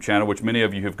 360 YouTube channel, which many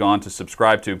of you have gone to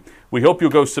subscribe to. We hope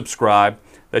you'll go subscribe,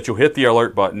 that you'll hit the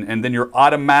alert button, and then you're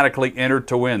automatically entered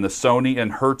to win the Sony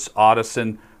and Hertz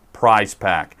Audison prize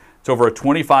pack. It's over a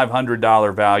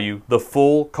 $2,500 value, the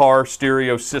full car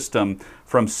stereo system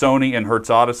from Sony and Hertz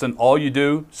Audison. All you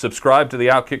do, subscribe to the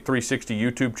Outkick 360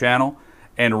 YouTube channel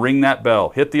and ring that bell.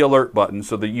 Hit the alert button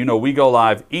so that you know we go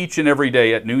live each and every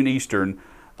day at noon Eastern,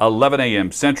 11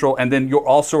 a.m. Central, and then you're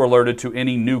also alerted to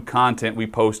any new content we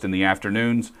post in the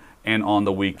afternoons and on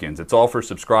the weekends. It's all for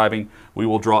subscribing. We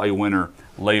will draw a winner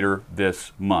later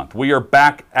this month. We are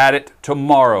back at it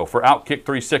tomorrow for Outkick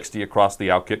 360 across the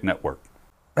Outkick Network.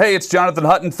 Hey, it's Jonathan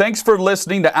Hutton. Thanks for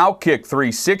listening to Outkick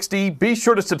 360. Be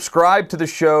sure to subscribe to the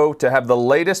show to have the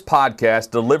latest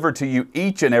podcast delivered to you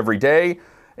each and every day.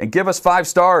 And give us 5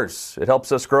 stars. It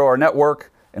helps us grow our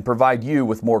network and provide you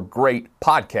with more great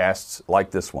podcasts like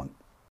this one.